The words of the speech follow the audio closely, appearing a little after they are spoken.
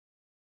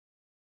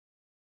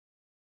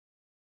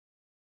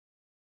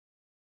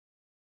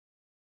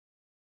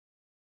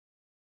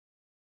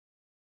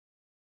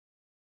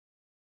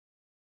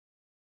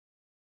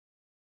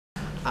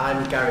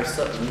I'm Gary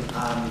Sutton.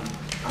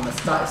 I'm a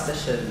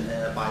statistician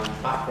by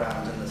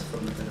background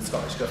from the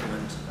Scottish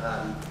Government.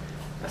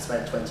 I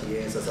spent 20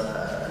 years as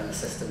an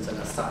assistant and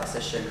a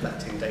statistician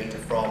collecting data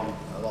from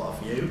a lot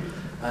of you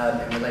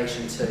in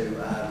relation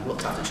to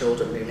looked after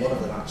children being one of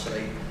them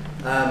actually.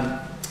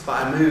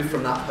 But I moved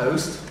from that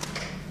post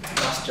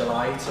last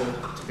July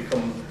to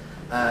become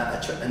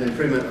an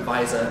improvement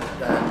advisor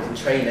in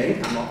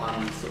training.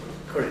 I'm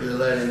currently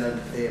learning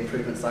the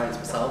improvement science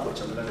myself,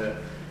 which I'm going to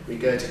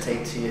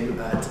regurgitate to you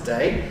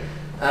today.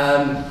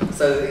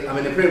 So I'm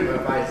an improvement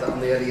advisor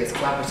on the Early Years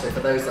Collaborative. For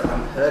those that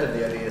haven't heard of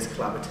the Early Years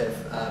Collaborative,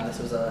 this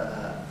was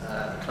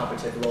a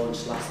collaborative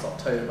launched last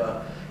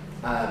October,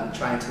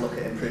 trying to look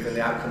at improving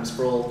the outcomes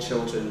for all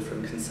children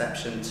from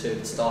conception to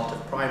the start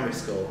of primary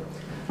school.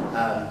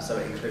 So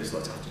it includes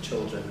looked after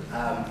children.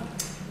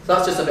 So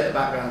that's just a bit of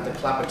background on the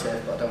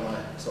collaborative, but I don't want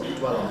to sort of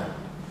dwell on it.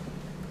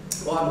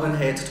 What I'm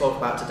here to talk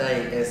about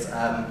today is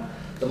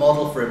the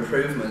model for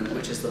improvement,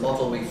 which is the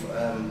model we've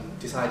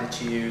decided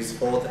to use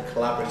for the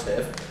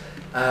collaborative.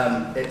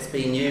 It's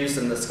been used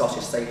in the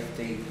Scottish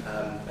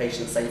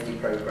Patient Safety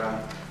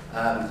Programme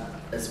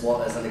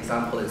as an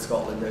example in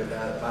Scotland.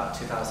 About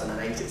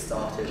 2008 it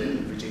started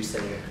in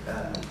reducing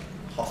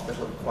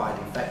hospital-acquired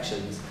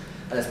infections,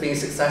 and it's been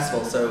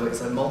successful. So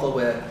it's a model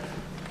we're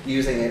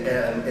using it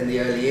in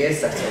the early years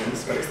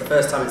settings, but it's the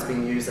first time it's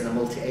been used in a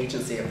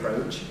multi-agency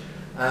approach.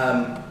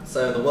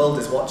 So the world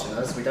is watching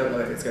us. We don't know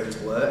if it's going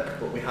to work,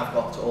 but we have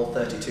got all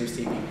 32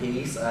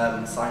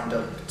 CPPs signed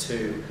up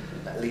to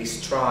at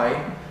least try.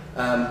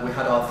 We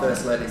had our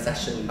first learning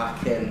session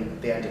back in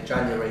the end of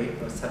January.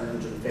 There were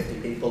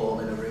 750 people all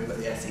in a room at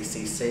the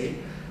SECC.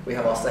 We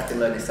have our second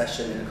learning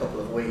session in a couple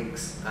of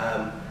weeks.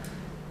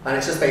 And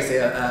it's just basically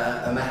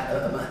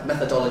a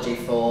methodology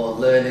for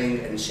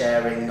learning and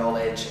sharing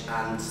knowledge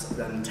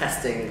and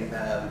testing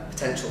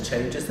potential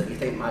changes that you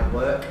think might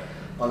work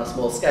on a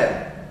small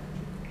scale.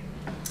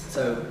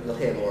 So you'll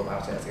hear more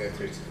about it as I go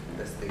through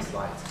these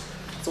slides.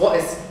 So what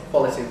is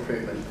quality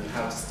improvement and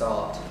how to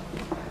start?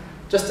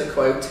 Just a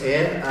quote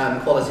here,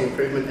 quality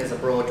improvement is a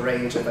broad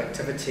range of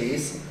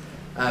activities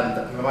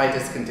that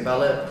providers can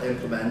develop,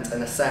 implement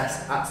and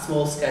assess at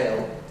small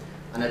scale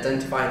and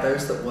identify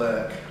those that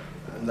work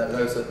and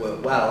those that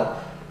work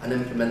well and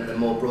implement them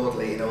more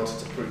broadly in order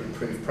to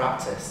improve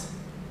practice.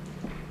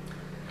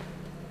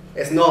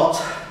 It's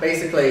not,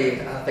 basically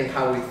I think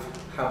how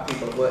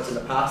people have worked in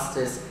the past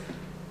is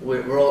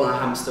we're all on a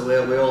hamster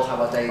wheel, we all have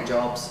our day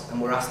jobs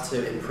and we're asked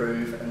to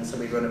improve, and so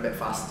we run a bit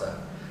faster.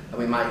 And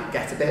we might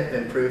get a bit of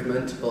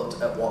improvement,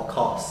 but at what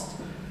cost?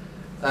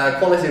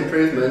 Quality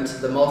improvement,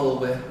 the model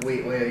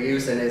we're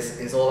using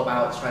is all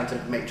about trying to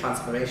make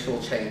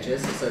transformational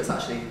changes, so it's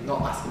actually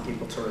not asking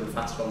people to run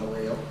faster on the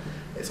wheel.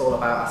 It's all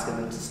about asking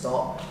them to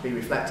stop, be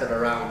reflective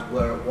around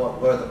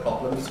what are the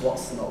problems,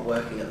 what's not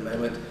working at the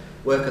moment,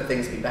 where could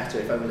things be better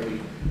if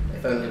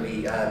only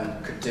we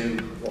could do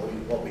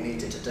what we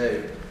needed to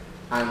do.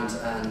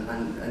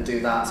 And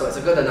do that. So it's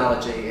a good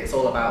analogy. It's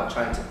all about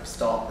trying to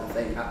stop and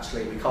think,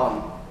 actually we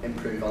can't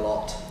improve a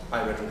lot by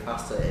running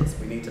faster.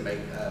 We need to make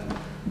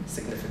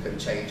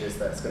significant changes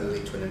that's going to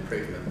lead to an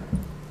improvement.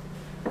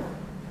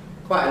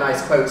 Quite a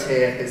nice quote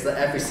here is that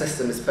every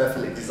system is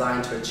perfectly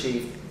designed to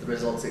achieve the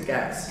results it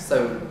gets.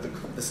 So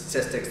the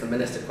statistics the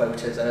Minister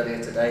quoted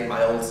earlier today,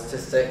 my old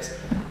statistics,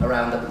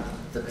 around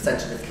the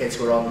percentage of kids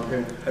who are on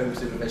home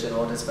supervision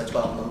orders for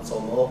 12 months or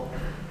more.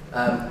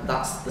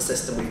 That's the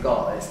system we've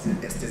got.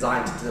 It's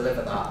designed to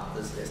deliver that.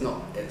 It's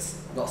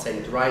not saying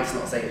it's right, it's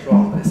not saying it's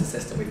wrong, but it's the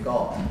system we've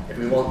got. If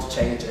we want to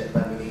change it,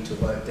 then we need to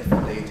work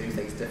differently and do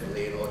things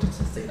differently in order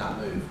to see that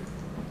move.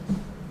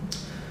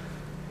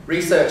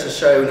 Research has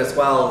shown as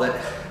well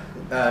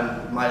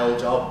that my old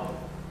job,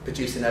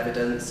 producing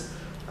evidence,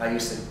 I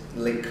used to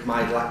link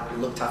my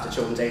looked after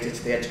children data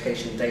to the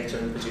education data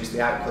and produce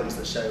the outcomes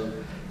that show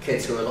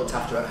kids who are looked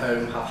after at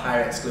home have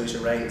higher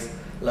exclusion rates,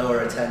 lower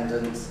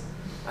attendance,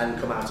 and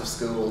come out of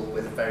school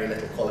with very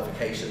little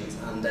qualifications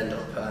and end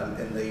up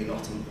in the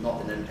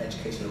not in an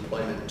education,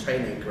 employment and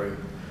training group.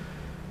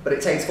 But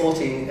it takes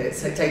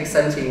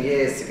 17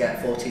 years to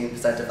get 14%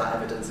 of that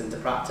evidence into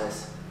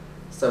practice.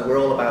 So we're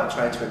all about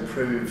trying to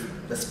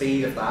improve the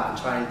speed of that and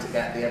trying to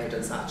get the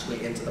evidence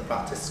actually into the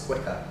practice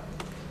quicker.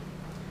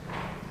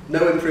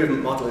 No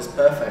improvement model is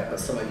perfect, but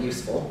some are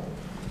useful.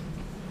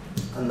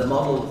 And the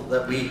model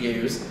that we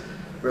use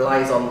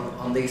relies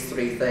on these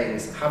three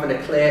things. Having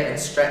a clear and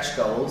stretch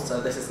goal, so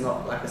this is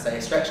not, like I say,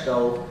 a stretch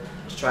goal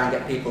to try and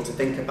get people to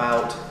think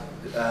about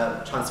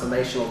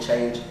transformational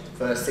change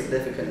for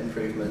significant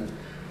improvement,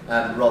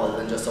 rather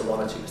than just a 1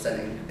 or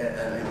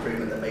 2%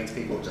 improvement that makes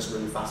people just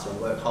run faster and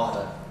work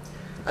harder.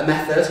 A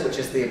method, which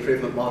is the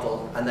improvement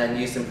model, and then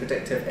using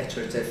predictive,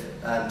 iterative,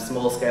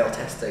 small-scale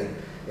testing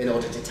in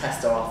order to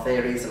test our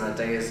theories and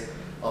ideas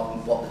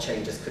of what the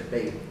changes could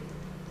be.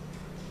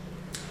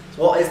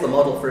 So what is the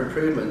model for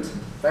improvement?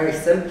 Very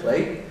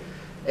simply,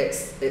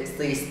 it's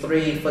these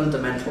three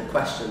fundamental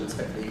questions.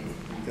 Hopefully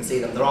you can see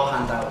them. There are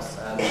handouts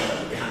that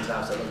will be handed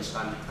out at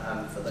lunchtime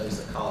for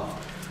those that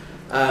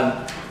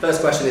can't.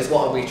 First question is,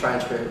 what are we trying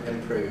to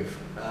improve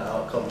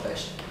or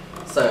accomplish?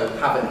 So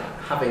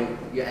having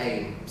your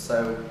aim,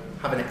 so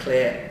having a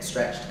clear,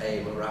 stretched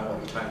aim around what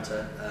you're trying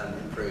to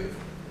improve.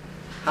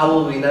 How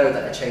will we know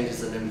that a change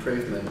is an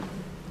improvement?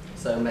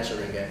 So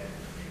measuring it.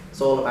 It's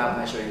all about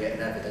measuring it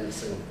in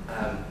evidence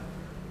and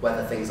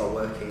whether things are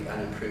working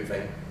and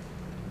improving.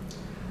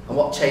 And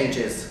what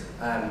changes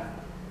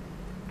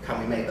can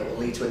we make that will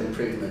lead to an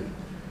improvement?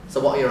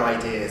 So what are your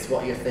ideas?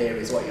 What are your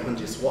theories? What are your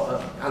hunches? What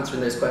are answering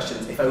those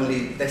questions? If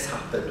only this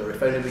happened, or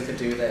if only we could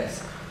do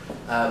this.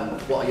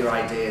 What are your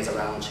ideas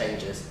around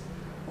changes?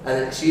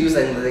 And it's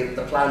using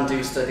the plan,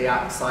 do, study,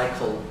 act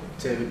cycle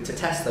to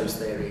test those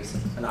theories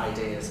and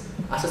ideas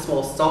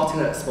starting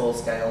at a small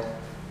scale,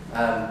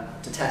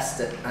 to test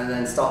it, and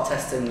then start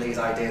testing these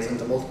ideas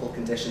under multiple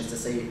conditions to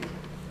see,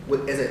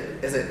 is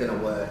it going to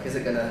work? Is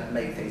it going to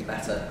make things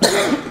better? Make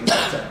things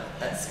better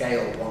at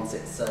scale once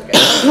it's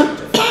getting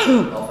to the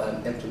stage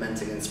of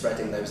implementing and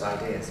spreading those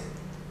ideas.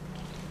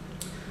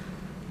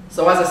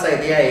 So as I say,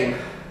 the aim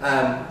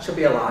should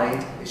be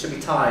aligned, it should be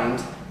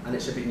timed, and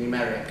it should be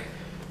numeric.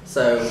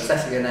 So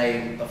setting an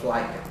aim of,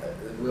 like,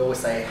 we always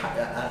say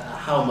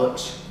how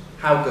much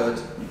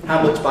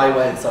by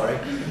when, sorry.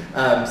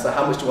 So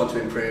how much do you want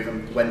to improve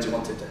and when do you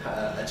want to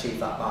achieve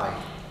that by?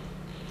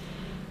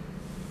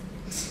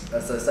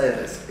 As I say,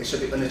 it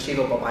should be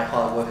unachievable by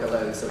hard work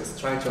alone, so it's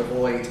trying to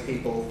avoid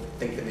people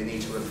thinking they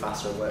need to run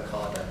faster and work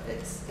harder.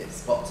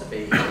 It's got to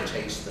be a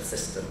change to the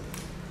system.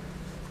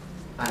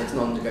 And it's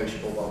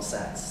non-negotiable once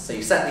set. So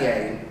you set the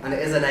aim, and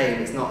it is an aim,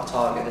 it's not a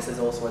target. This is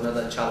also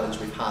another challenge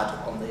we've had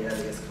on the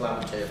earliest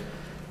collaborative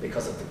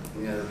because of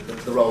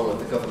the role of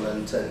the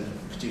government and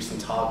producing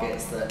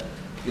targets that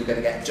you're going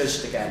to get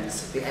judged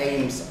against. The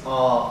aims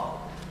are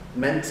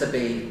meant to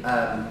be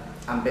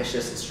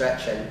ambitious and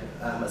stretching.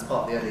 As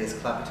part of the earliest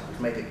collaborative,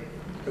 we've made it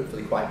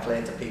hopefully quite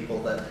clear to people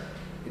that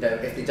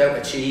if they don't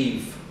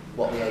achieve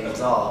what the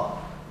aims are,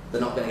 they're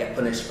not going to get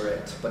punished for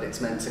it, but it's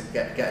meant to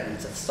get them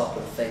to stop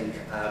and think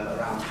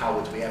around how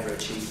would we ever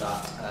achieve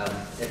that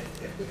if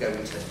we're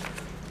going to.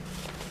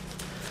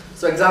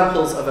 So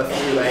examples of a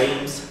few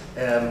aims,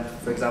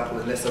 for example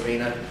in this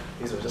arena,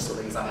 these were just the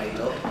things I made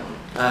up,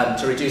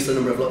 to reduce the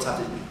number of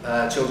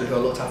children who are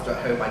looked after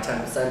at home by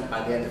 10%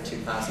 by the end of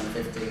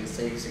 2015.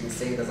 So you can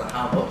see there's a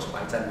how much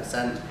by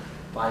 10%,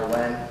 by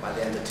when, by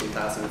the end of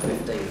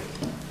 2015.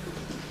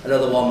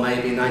 Another one,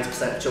 maybe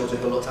 90% of children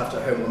who are looked after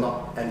at home will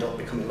not end up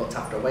becoming looked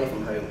after away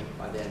from home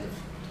by the end of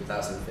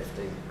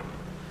 2015. You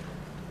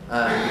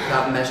can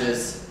have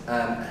measures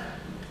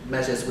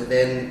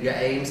within your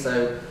aim,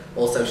 so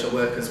all social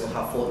workers will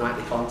have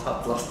fortnightly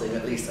contact lasting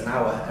at least an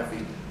hour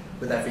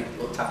with every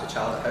looked after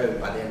child at home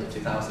by the end of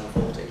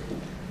 2014.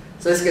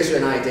 So this gives you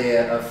an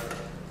idea of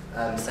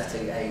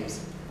setting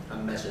aims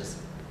and measures.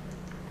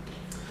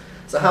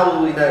 So how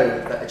will we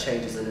know that a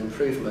change is an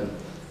improvement?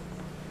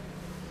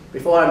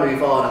 Before I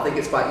move on, I think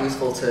it's quite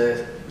useful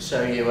to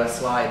show you a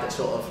slide that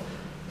sort of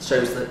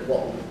shows that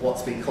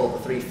what's been called the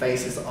three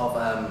phases of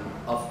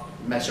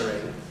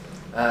measuring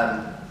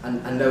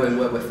and knowing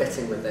where we're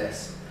fitting with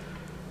this.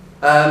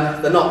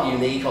 They're not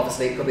unique,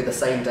 obviously, it could be the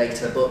same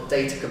data, but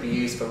data could be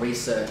used for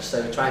research,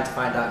 so trying to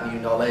find out new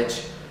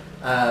knowledge.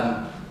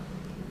 The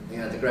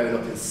Growing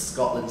Up in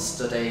Scotland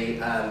study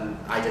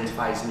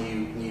identifies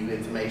new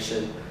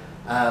information.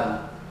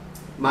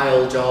 My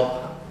old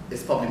job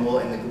is probably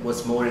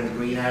was more in the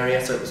green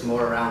area, so it was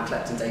more around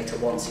collecting data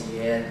once a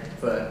year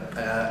for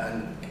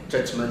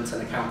judgment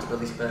and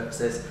accountability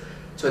purposes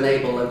to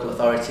enable local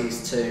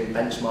authorities to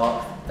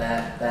benchmark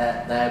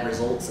their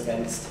results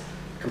against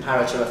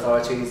comparator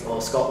authorities or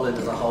Scotland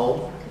as a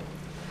whole.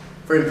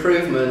 For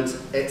improvement,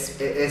 it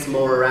is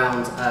more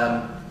around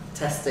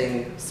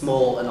testing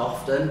small and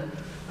often,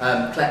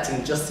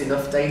 collecting just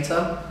enough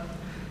data,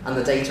 and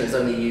the data is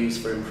only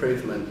used for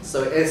improvement.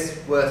 So it is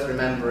worth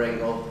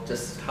remembering, or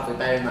just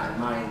bearing that in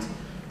mind,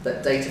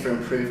 that data for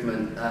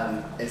improvement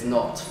is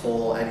not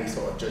for any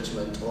sort of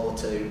judgment or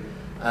to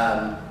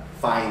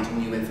find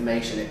new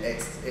information.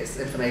 It's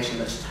information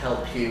that should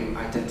help you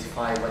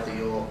identify whether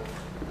your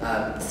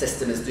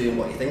system is doing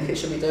what you think it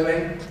should be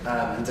doing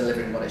and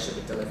delivering what it should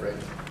be delivering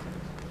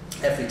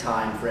every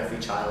time for every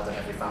child and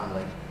every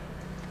family.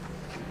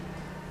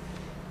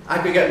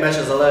 Aggregate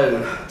measures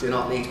alone do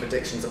not lead to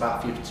predictions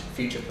about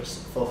future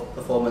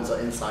performance or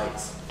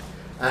insights.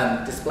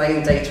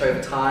 Displaying data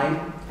over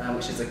time,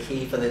 which is a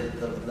key for the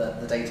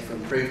data for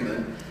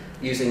improvement,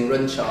 using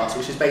run charts,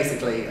 which is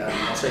basically,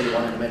 I'll show you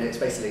one in a minute, it's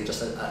basically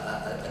just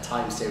a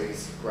time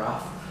series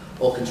graph,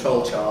 or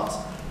control charts,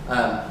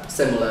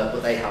 similar,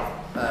 but they have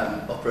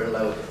upper and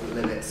lower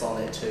limits on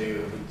it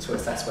to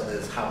assess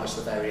how much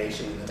the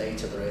variation in the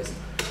data there is.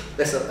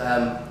 This,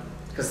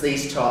 because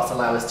these charts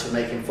allow us to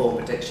make informed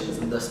predictions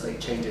and thus make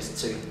changes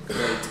to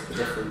create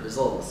different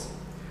results.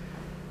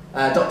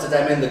 Dr.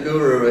 Deming, the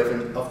guru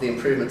of the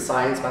improvement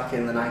science back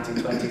in the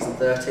 1920s and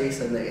 30s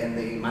in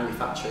the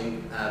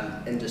manufacturing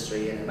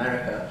industry in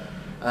America,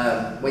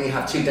 when you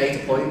have two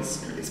data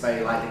points, it's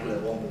very likely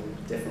that one will be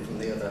different from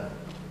the other.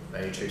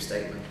 Very true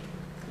statement.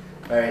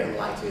 Very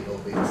unlikely they'll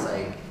be the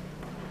same.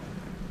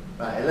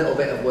 Right, a little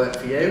bit of work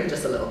for you,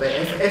 just a little bit.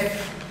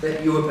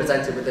 If you were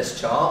presented with this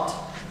chart,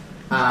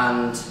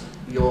 and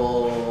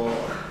your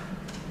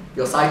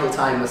cycle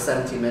time was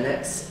 70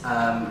 minutes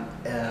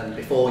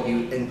before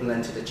you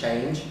implemented a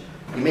change.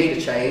 You made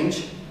a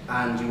change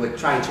and you were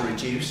trying to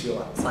reduce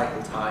your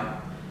cycle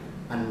time,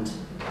 and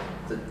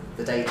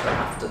the data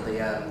after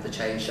the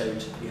change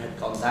showed you had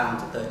gone down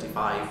to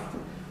 35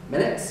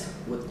 minutes.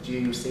 Would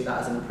you see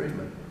that as an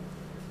improvement?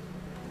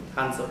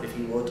 Hands up if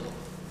you would. A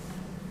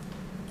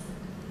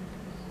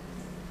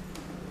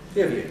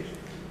few of you.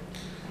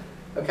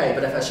 Okay,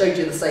 but if I showed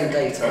you the same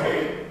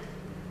data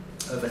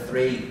over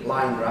 3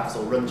 line graphs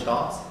or run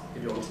charts,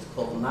 if you wanted to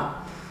call them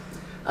that,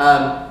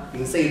 you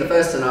can see the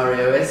first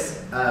scenario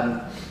is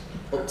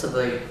up to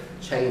the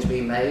change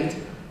being made.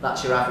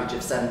 That's your average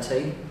of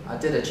 70. I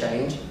did a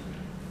change,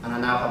 and I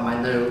now have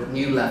my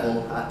new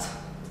level at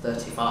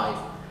 35.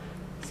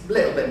 It's a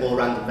little bit more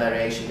random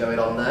variation going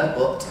on there,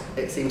 but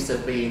it seems to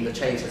have been the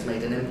change has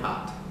made an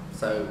impact.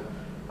 So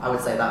I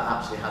would say that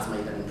actually has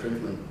made an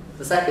improvement.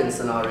 The second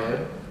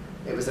scenario,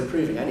 it was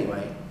improving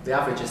anyway. The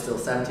average is still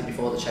 70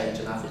 before the change,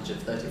 and average of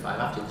 35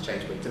 after the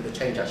change. But did the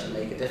change actually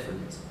make a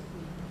difference?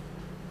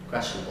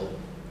 Questionable.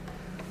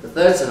 The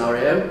third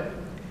scenario,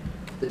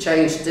 the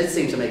change did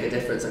seem to make a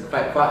difference, and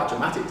quite a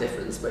dramatic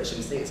difference, but as you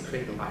can see it's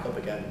creeping back up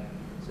again.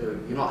 So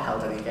you've not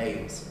held any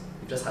gains.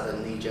 You've just had a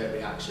knee-jerk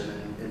reaction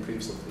and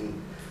improved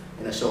something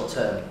in a short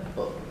term,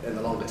 but in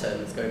the longer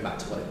term it's going back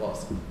to what it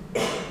was.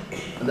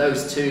 And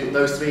those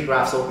 3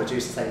 graphs all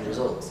produce the same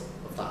results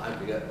of that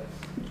aggregate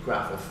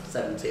graph of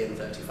 70 and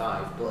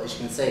 35. But as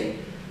you can see,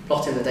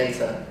 plotting the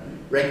data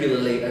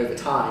regularly over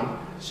time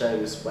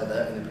shows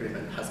whether an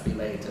improvement has been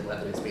made and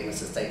whether it's been a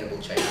sustainable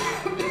change.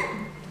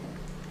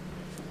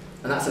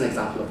 And that's an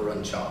example of a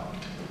run chart.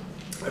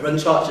 A run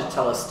chart should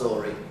tell a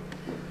story.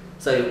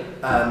 So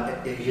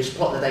if you just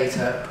plot the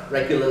data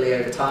regularly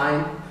over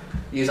time,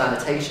 use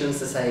annotations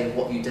to say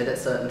what you did at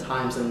certain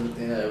times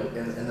in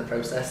the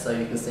process. So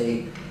you can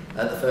see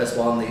the first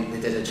one,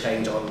 they did a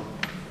change on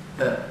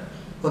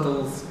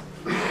puddles.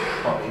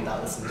 Can't read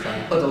that, listen,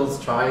 puddles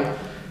tried.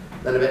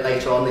 Then a bit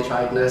later on they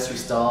tried nursery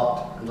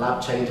start, and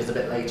lab changes a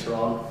bit later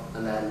on,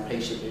 and then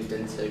patient moved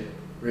into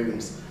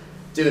rooms.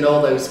 Doing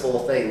all those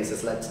 4 things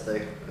has led to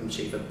them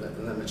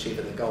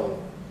achieving the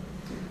goal.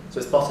 So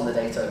it's plotting the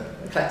data,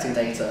 collecting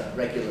data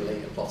regularly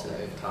and plotting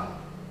it over time.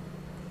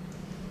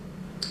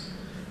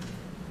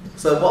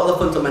 So what are the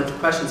fundamental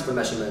questions for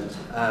measurement?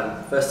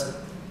 First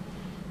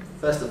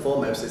and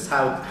foremost is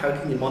how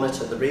can you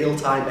monitor the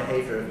real-time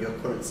behaviour of your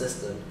current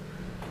system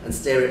and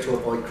steer it to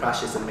avoid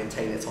crashes and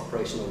maintain its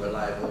operational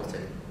reliability?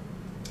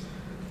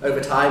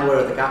 Over time, where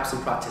are the gaps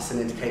in practice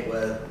and indicate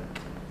where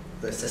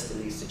the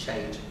system needs to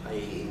change,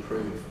 i.e.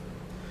 improve?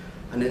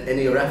 And in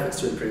your efforts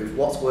to improve,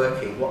 what's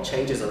working, what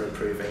changes are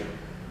improving,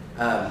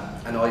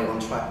 and are you on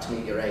track to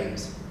meet your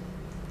aims?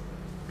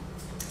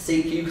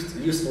 Seek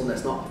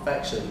usefulness, not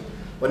perfection.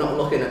 We're not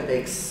looking at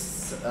big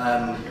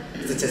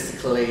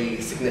statistically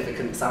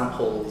significant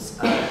samples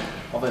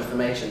of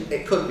information.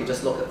 It could be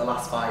just look at the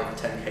last 5 or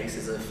 10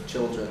 cases of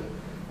children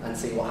and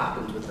see what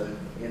happened with them,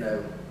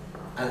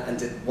 and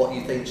did what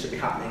you think should be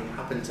happening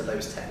happen to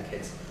those 10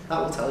 kids.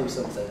 That will tell you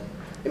something.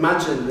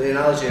 Imagine, the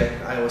analogy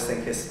I always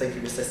think is think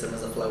of your system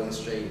as a flowing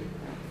stream.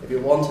 If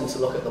you're wanting to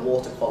look at the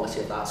water quality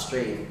of that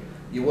stream,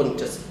 you wouldn't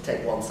just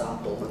take one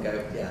sample and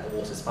go, yeah, the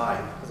water's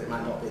fine, because it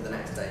might not be the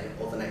next day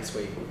or the next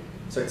week.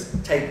 So it's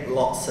take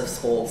lots of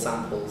small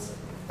samples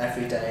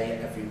every day,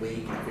 every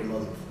week, every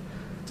month,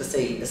 to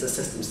see is the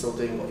system still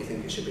doing what you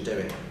think it should be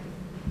doing.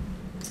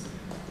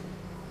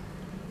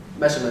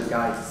 Measurement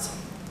guides.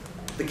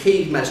 The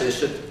key measures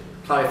should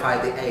clarify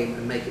the aim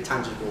and make it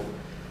tangible.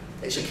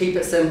 It should keep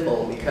it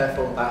simple and be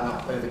careful about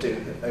not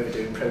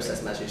overdoing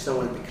process measures. You don't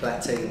want to be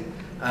collecting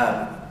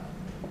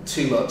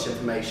too much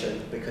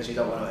information because you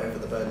don't want to over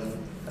the burden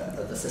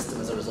of the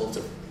system as a result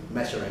of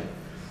measuring.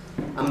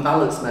 And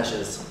balance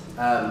measures.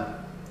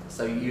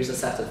 So you use a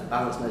set of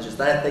balance measures.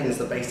 They're things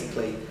that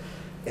basically,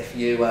 if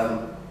you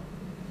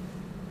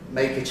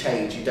make a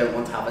change, you don't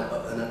want to have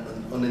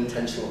an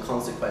unintentional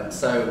consequence.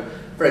 So,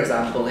 for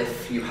example,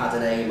 if you had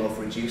an aim of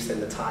reducing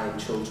the time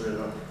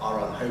children are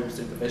on home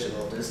supervision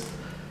orders,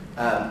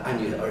 and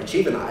you are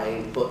achieving that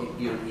aim, but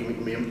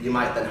you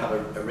might then have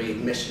a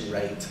readmission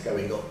rate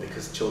going up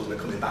because children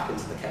are coming back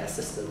into the care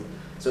system.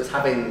 So it's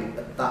having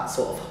that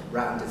sort of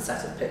rounded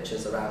set of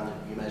pictures around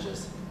your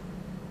measures.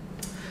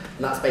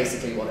 And that's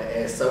basically what it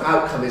is. So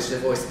outcome is your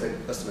voice of the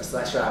customer. So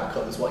that's your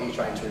outcomes, what you're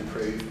trying to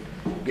improve.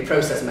 Your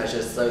process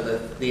measures, so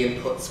the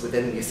inputs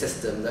within your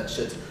system that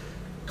should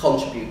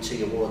contribute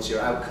towards your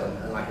outcome.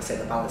 And like I say,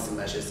 the balancing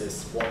measures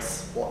is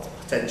what's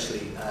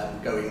potentially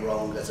going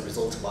wrong as a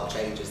result of our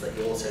changes that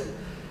you also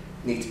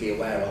need to be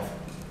aware of.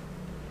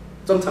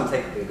 Sometimes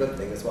they could be a good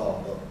thing as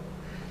well,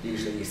 but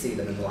usually you see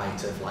them in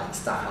light of like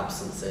staff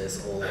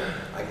absences or,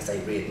 like I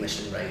say,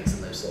 readmission rates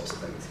and those sorts of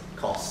things,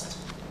 cost.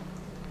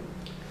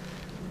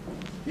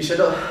 You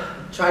should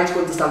try to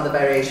understand the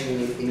variation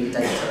in your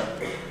data.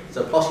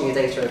 So plotting your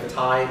data over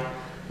time.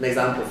 An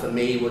example for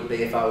me would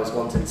be if I was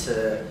wanting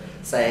to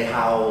say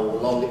how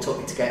long it took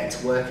me to get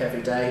into work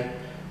every day.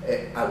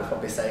 I would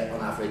probably say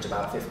on average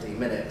about 15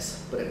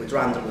 minutes, but it would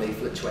randomly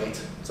fluctuate,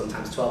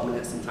 sometimes 12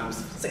 minutes, sometimes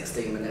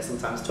 16 minutes,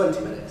 sometimes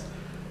 20 minutes.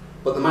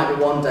 But there might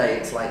be one day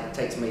it's like, it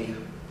takes me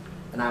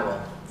an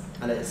hour,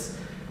 and it's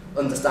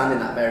understanding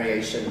that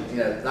variation. You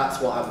know,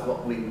 that's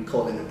what we would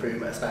call an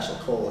improvement, a special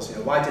cause. You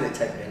know, why did it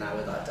take me an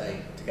hour that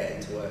day to get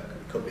into work?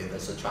 It could be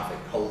there's a traffic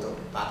hold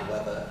up, bad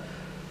weather,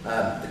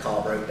 the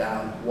car broke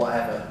down,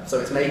 whatever. So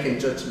it's making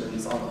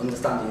judgments on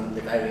understanding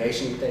the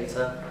variation of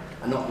data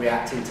and not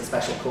reacting to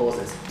special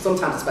causes.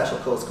 Sometimes a special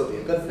cause could be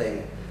a good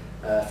thing.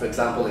 For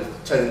example, if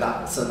turning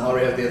that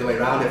scenario the other way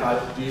around, if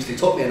it usually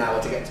took me an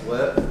hour to get to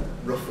work,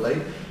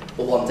 roughly,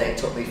 but one day it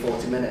took me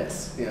 40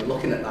 minutes, you know,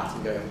 looking at that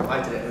and going,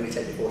 why did it only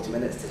take me 40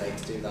 minutes today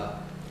to do that?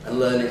 And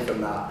learning from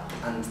that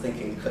and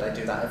thinking, could I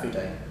do that every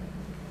day?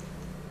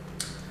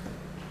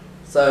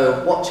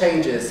 So what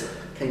changes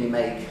can you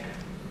make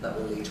that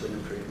will lead to an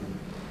improvement?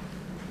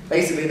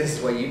 Basically, this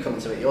is where you come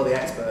to it. You're the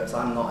experts.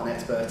 I'm not an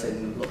expert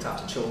in looked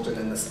after children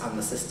and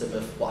the system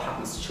of what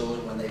happens to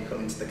children when they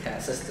come into the care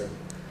system.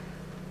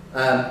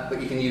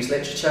 But you can use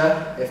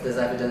literature if there's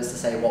evidence to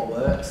say what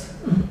works,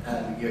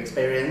 your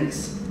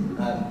experience,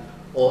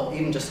 or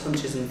even just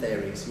hunches and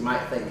theories. You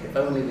might think, if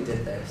only we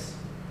did this,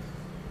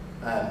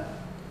 and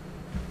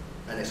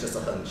it's just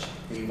a hunch,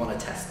 and you want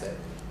to test it.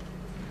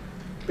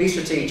 Be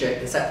strategic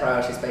and set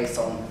priorities based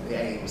on the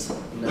aims,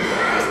 no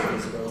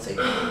feasibility,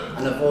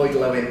 and avoid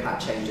low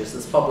impact changes.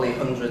 There's probably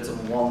hundreds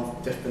and one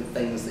different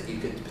things that you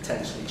could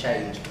potentially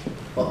change,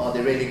 but are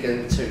they really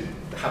going to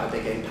have a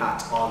big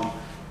impact on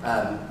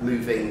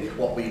moving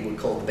what we would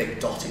call the big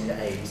dot in your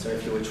aim? So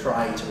if you were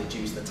trying to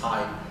reduce the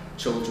time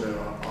children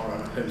are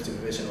on a home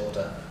supervision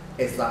order,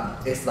 is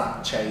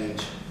that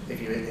change,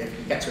 if you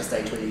get to a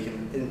stage where you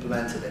can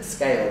implement it at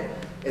scale,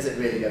 is it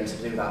really going to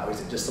do that, or is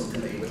it just something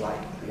that you would like,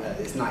 you know,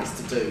 it's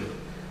nice to do?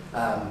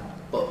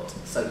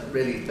 So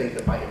really think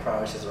about your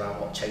priorities around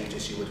what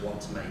changes you would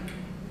want to make.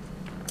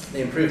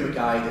 The Improvement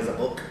Guide is a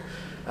book,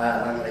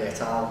 Langley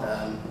et al.,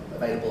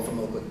 available from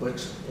all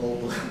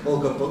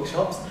good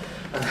bookshops.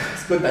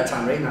 It's a good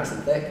bedtime read, nice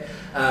and thick,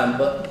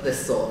 but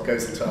this sort of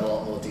goes into a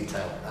lot more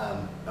detail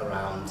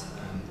around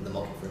the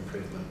model for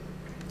improvement.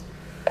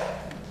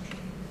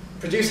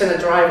 Producing a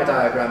driver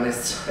diagram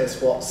is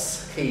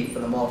what's key for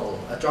the model.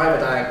 A driver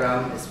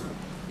diagram is,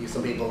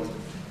 some people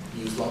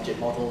use logic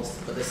models,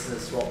 but this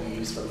is what we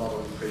use for the model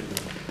of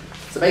improvement.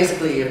 So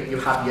basically you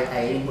have your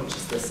aim, which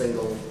is the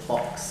single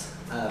box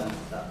on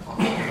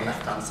the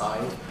left-hand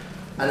side,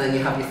 and then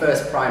you have your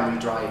first primary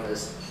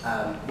drivers.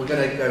 We're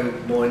going to go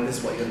more in this,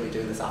 is what you're going to be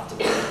doing this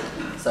afternoon,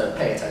 so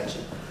pay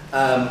attention.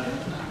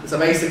 So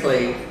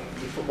basically,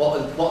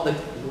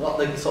 what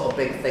the sort of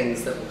big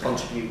things that will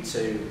contribute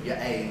to your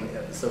aim,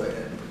 so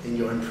in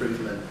your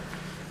improvement.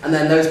 And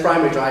then those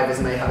primary drivers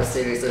may have a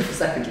series of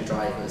secondary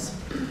drivers.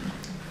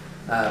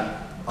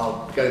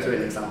 I'll go through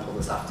an example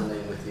this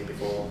afternoon with you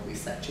before we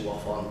set you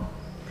off on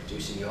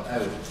producing your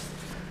own.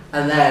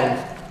 And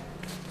then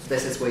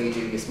this is where you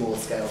do your small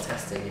scale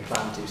testing, you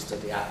plan, do,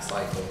 study, act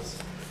cycles.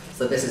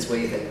 So this is where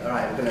you think, all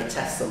right, we're going to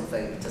test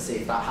something to see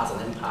if that has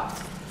an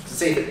impact, to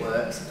see if it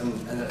works, and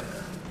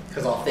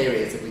because our theory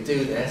is if we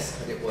do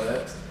this and it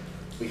works,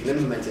 we can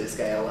implement it at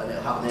scale and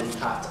it'll have an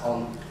impact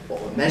on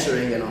what we're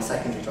measuring in our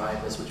secondary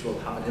drivers, which will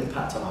have an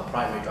impact on our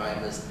primary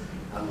drivers,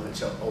 and which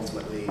will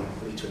ultimately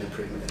lead to an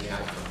improvement in the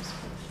outcomes.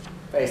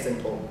 Very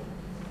simple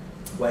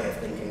way of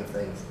thinking of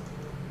things.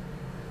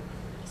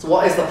 So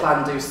what is the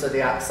plan, do,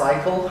 study, act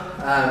cycle?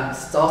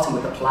 Starting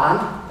with the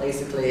plan,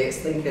 basically it's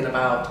thinking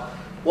about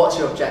what's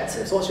your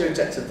objectives? What's your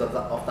objective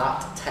of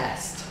that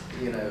test?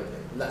 You know,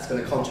 that's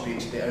going to contribute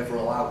to the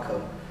overall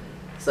outcome.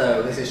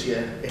 So this is your,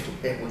 if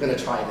we're going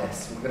to try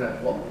this, we're going to,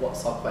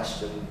 what's our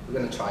question? We're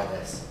going to try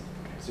this,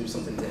 do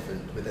something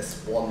different with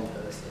this one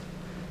person,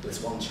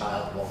 this one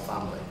child, one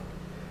family.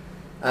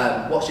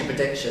 What's your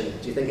prediction?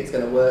 Do you think it's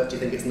going to work? Do you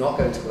think it's not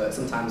going to work?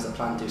 Sometimes the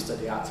plan, do,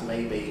 study, act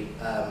may be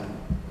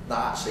that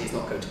actually it's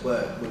not going to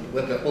work.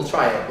 We'll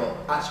try it, but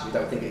actually we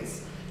don't think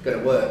it's going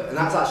to work. And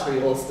that's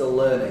actually all still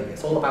learning.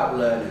 It's all about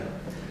learning.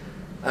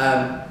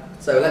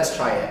 So let's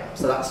try it.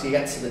 So that's, you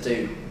get to the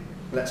do.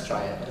 Let's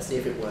try it. Let's see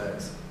if it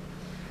works.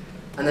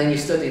 And then you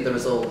study the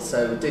results.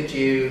 So what did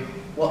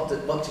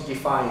you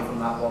find from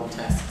that one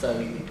test? So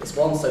it's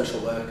one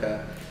social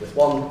worker with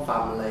one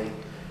family,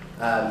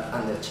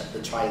 and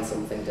they're trying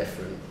something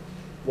different.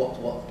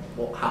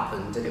 What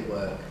happened? Did it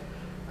work?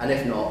 And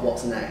if not,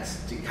 what's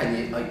next? Can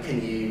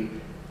you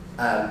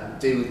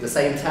do the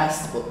same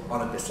test but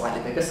on a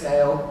slightly bigger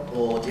scale,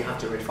 or do you have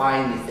to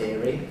refine your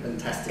theory and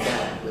test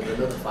again with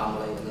another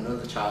family and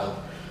another child?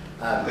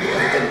 Because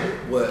it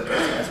didn't work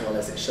as well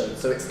as it should.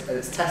 So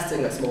it's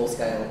testing at small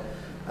scale.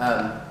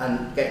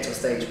 And get to a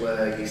stage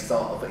where you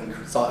start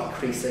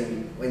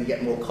increasing, when you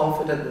get more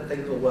confident that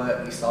things will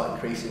work, you start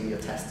increasing your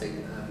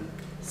testing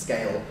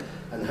scale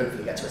and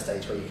hopefully get to a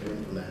stage where you can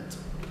implement.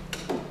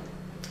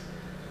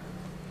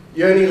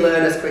 You only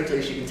learn as quickly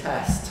as you can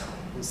test.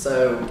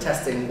 So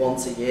testing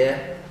once a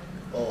year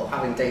or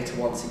having data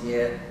once a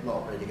year,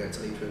 not really going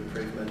to lead to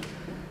improvement.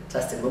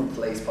 Testing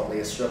monthly is probably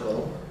a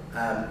struggle.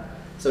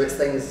 So it's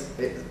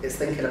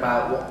thinking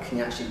about what can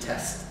you actually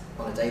test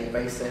on a daily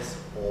basis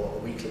or a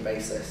weekly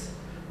basis,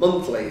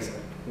 monthly,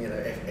 you know,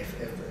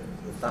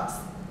 if that's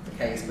the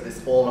case, but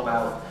it's all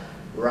about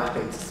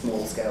rapid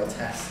small-scale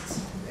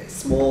tests. It's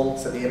small,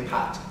 so the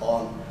impact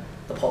on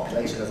the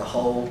population as a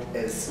whole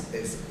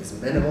is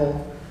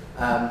minimal,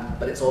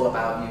 but it's all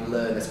about you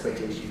learn as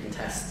quickly as you can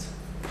test.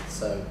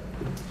 So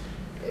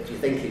if you're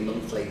thinking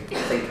monthly,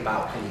 think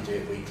about can you do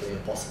it weekly or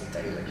possibly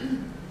daily.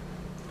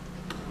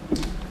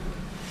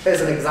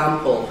 Here's an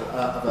example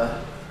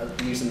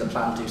of using the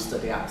plan, do,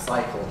 study, act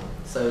cycle.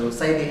 So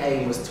say the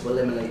aim was to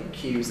eliminate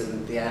queues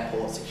in the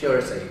airport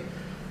security,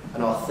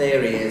 and our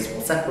theory is we'll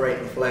separate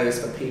the flows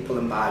for people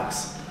and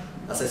bags,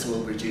 as this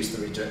will reduce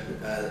the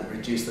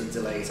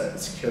delays at the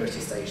security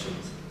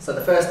stations. So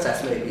the first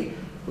test may be,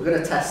 we're going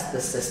to test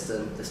this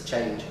system, this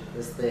change,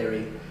 this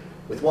theory,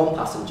 with one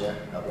passenger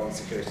at one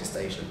security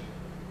station.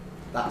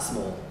 That's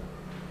small.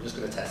 We're just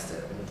going to test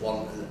it with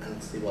one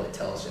and see what it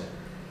tells you.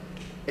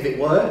 If it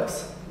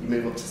works, you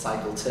move up to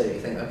cycle 2. You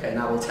think, okay,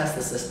 now we'll test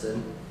the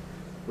system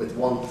with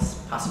one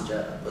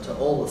passenger, but at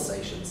all the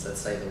stations. So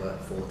say there were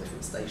 4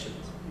 different stations,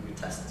 you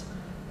test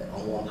it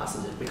on one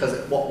passenger,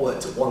 because what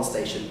worked at one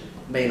station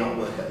may not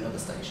work at another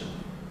station.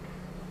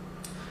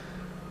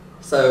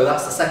 So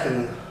that's the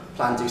second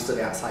plan, do,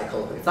 study, act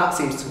cycle. If that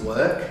seems to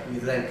work,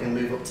 you then can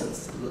move up to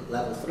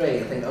level 3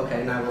 and think,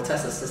 okay, now we'll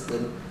test the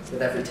system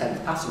with every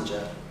 10th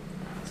passenger.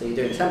 So you're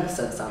doing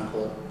 10%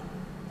 sample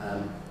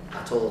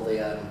at all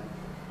the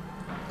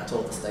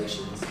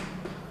stations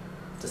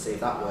to see if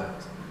that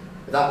works.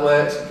 If that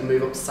works, you can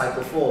move up to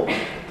cycle 4,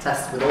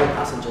 test with all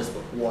passengers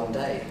but one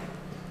day.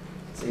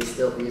 So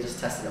you're just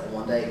testing it on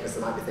one day, because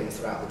there might be things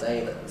throughout the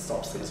day that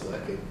stops things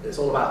working. It's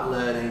all about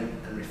learning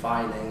and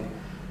refining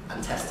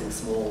and testing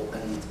small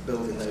and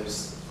building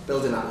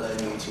that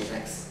learning into your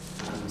next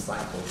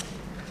cycle.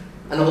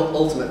 And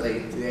ultimately,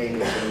 the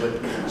aim is to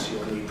implement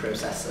your new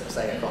process, so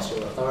say across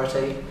your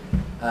authority.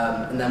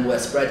 And then where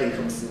spreading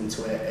comes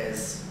into it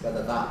is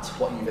whether that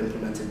what you've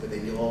implemented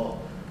within your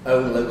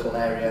own local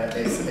area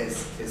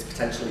is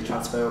potentially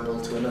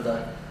transferable to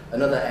another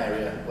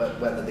area,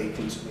 whether they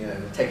can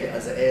take it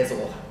as it is,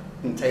 or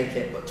can take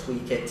it but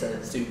tweak it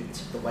to suit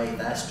the way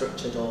they're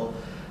structured or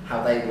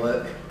how they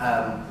work.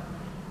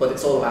 But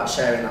it's all about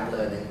sharing that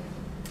learning.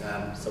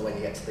 So when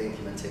you get to the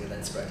implementing and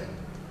then spreading.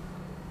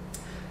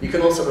 You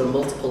can also run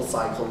multiple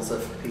cycles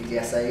of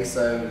PDSA,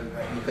 so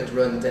you could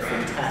run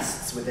different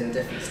tests within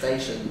different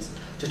stations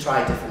to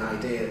try different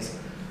ideas.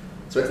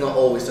 So it's not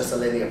always just a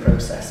linear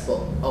process, but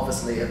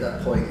obviously at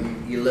that point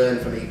you learn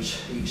from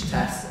each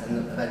test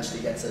and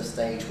eventually get to a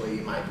stage where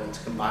you might want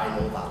to combine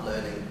all that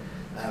learning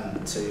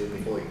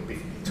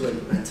to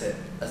implement it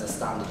as a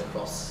standard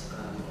across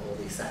all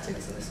these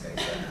settings, in this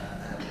case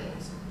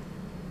airports.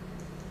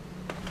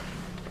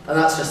 And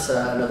that's just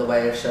another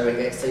way of showing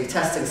it. So you're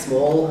testing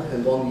small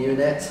in one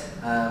unit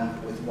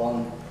with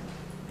one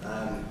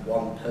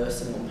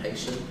person, one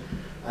patient,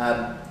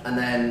 and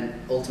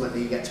then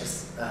ultimately you get to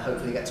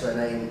hopefully get to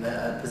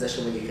a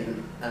position where you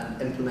can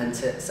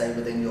implement it, say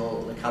within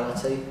your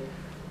locality,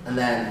 and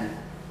then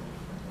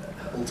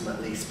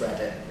ultimately spread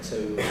it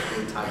to the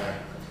entire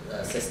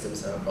system,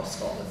 so across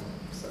Scotland.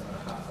 So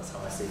that's how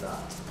I see that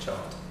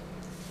chart.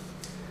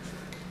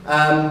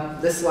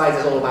 This slide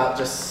is all about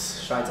just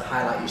trying to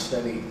highlight you should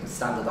only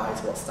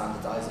standardise what's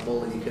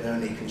standardisable, and you can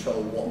only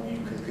control what you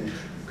can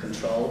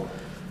control.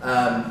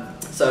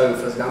 So,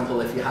 for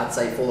example, if you had,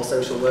 say, 4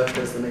 social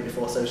workers, then maybe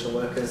 4 social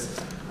workers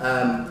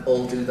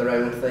all do their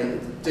own thing,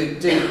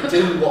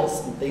 do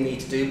what they need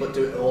to do, but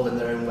do it all in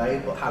their own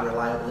way. But how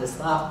reliable is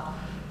that?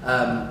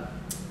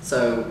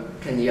 So,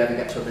 can you ever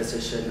get to a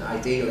position,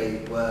 ideally,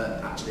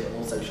 where actually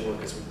all social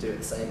workers would do it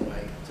the same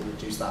way to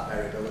reduce that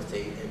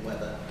variability in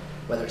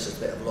whether it's just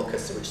a bit of luck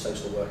as to which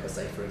social worker,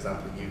 say, for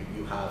example,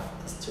 you have,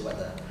 as to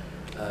whether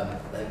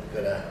they're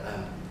going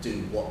to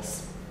do what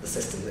the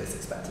system is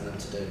expecting them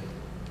to do.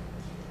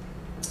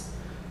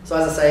 So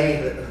as I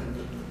say,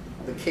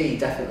 the key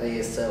definitely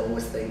is to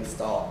always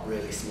start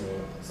really small.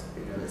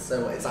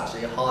 So it's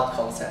actually a hard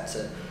concept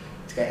to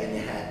get in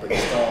your head, but you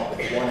start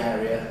with one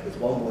area, with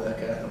one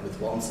worker, and with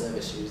one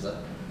service user.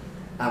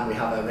 And we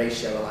have a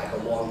ratio of like a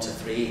 1 to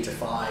 3 to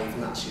 5,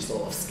 and that's you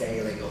sort of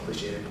scaling up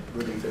as you're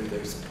running through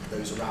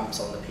those ramps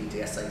on the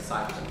PDSA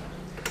cycle.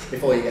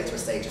 Before you get to a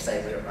stage of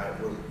saying, right,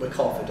 we're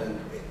confident,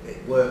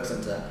 it works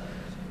under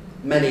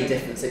many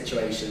different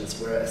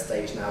situations. We're at a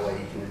stage now where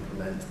you can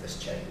implement this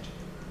change.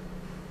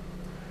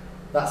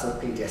 That's a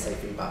PDSA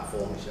feedback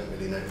form, which you don't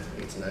really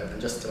need to know. And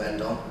just to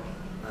end on,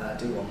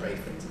 do one brave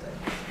thing today.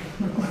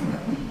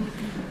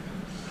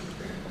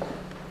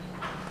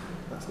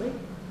 That's me.